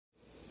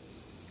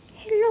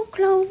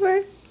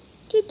Clover,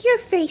 did your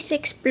face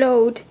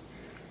explode?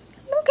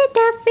 Look at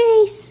that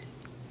face.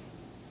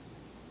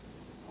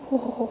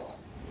 Oh.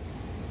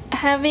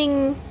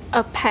 Having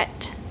a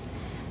pet,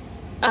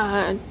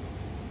 a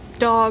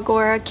dog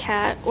or a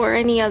cat or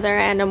any other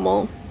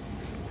animal,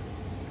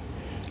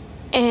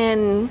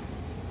 and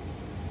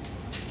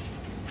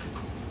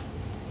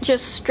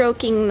just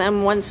stroking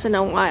them once in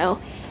a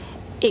while,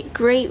 it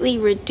greatly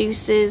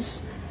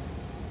reduces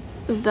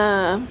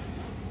the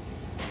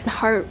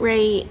heart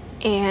rate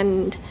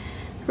and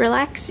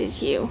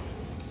relaxes you.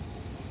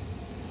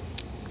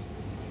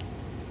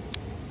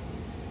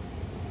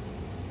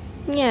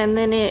 Yeah, and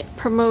then it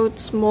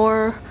promotes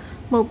more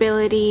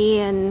mobility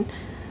and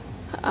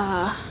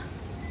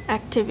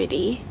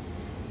activity.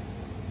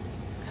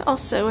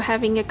 Also,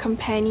 having a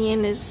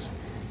companion it's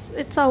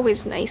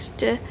always nice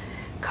to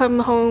come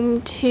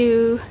home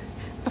to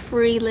a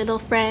furry little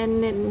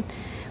friend and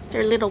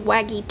their little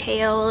waggy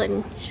tail,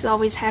 and she's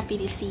always happy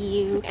to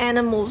see you.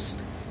 Animals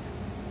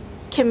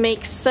can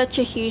make such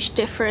a huge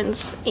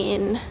difference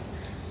in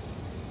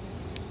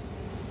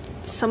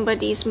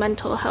somebody's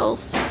mental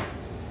health.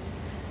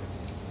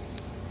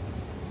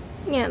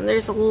 Yeah, and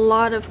there's a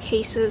lot of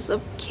cases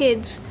of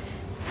kids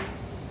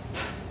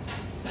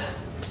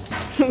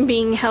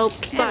being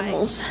helped by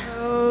animals.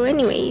 So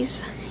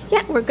anyways,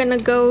 yeah, we're gonna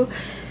go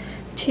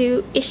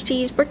to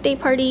Isti's birthday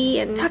party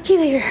and talk to you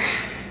later.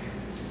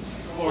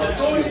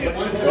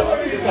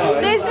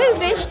 This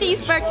is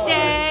Ishti's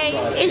birthday.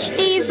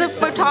 Ishti's a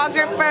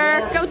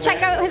photographer. Go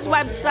check out his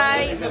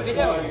website.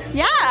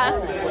 Yeah.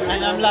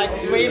 And I'm like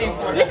waiting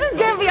for this. Is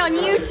gonna be on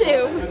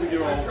YouTube.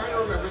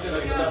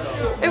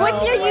 And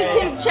what's your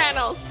YouTube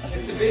channel?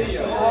 It's a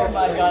video. Oh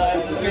my god,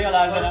 I just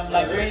realized that I'm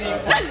like waiting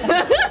for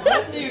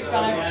let's see you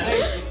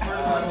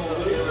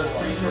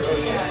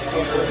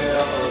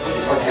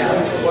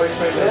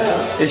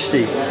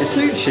Isti, it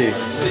suits you. It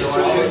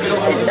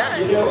does.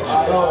 You're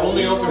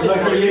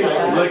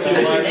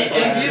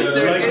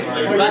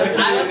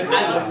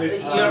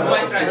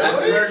quite right.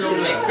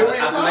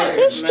 It's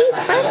Ishti's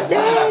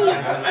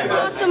birthday.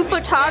 Awesome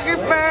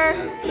photographer.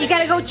 You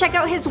gotta go check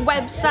out his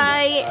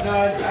website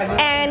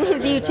and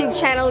his YouTube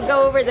channel.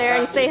 Go over there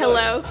and say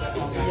hello.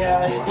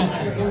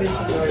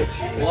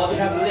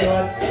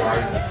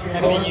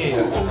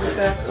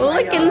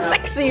 Looking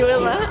sexy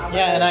with that.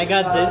 Yeah, and I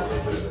got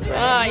this.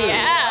 Oh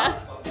yeah.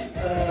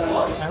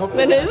 I hope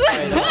that is.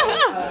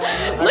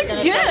 Looks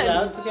good.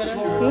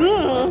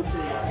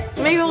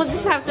 Maybe we'll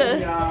just have to.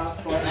 He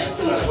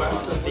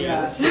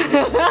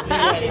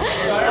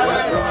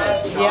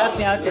helped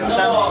me out with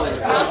some.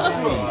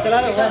 It's a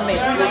lot of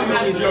homemade.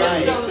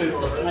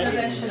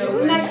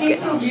 Isn't that cake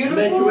so beautiful?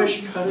 Make a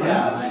wish, cut it.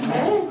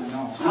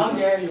 How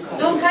dare you?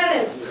 Don't cut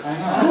it.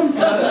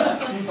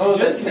 Oh,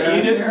 just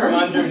eat it from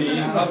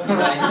underneath.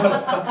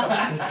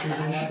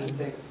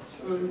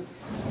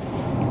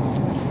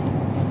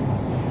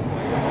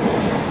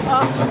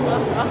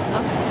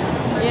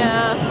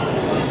 Yeah.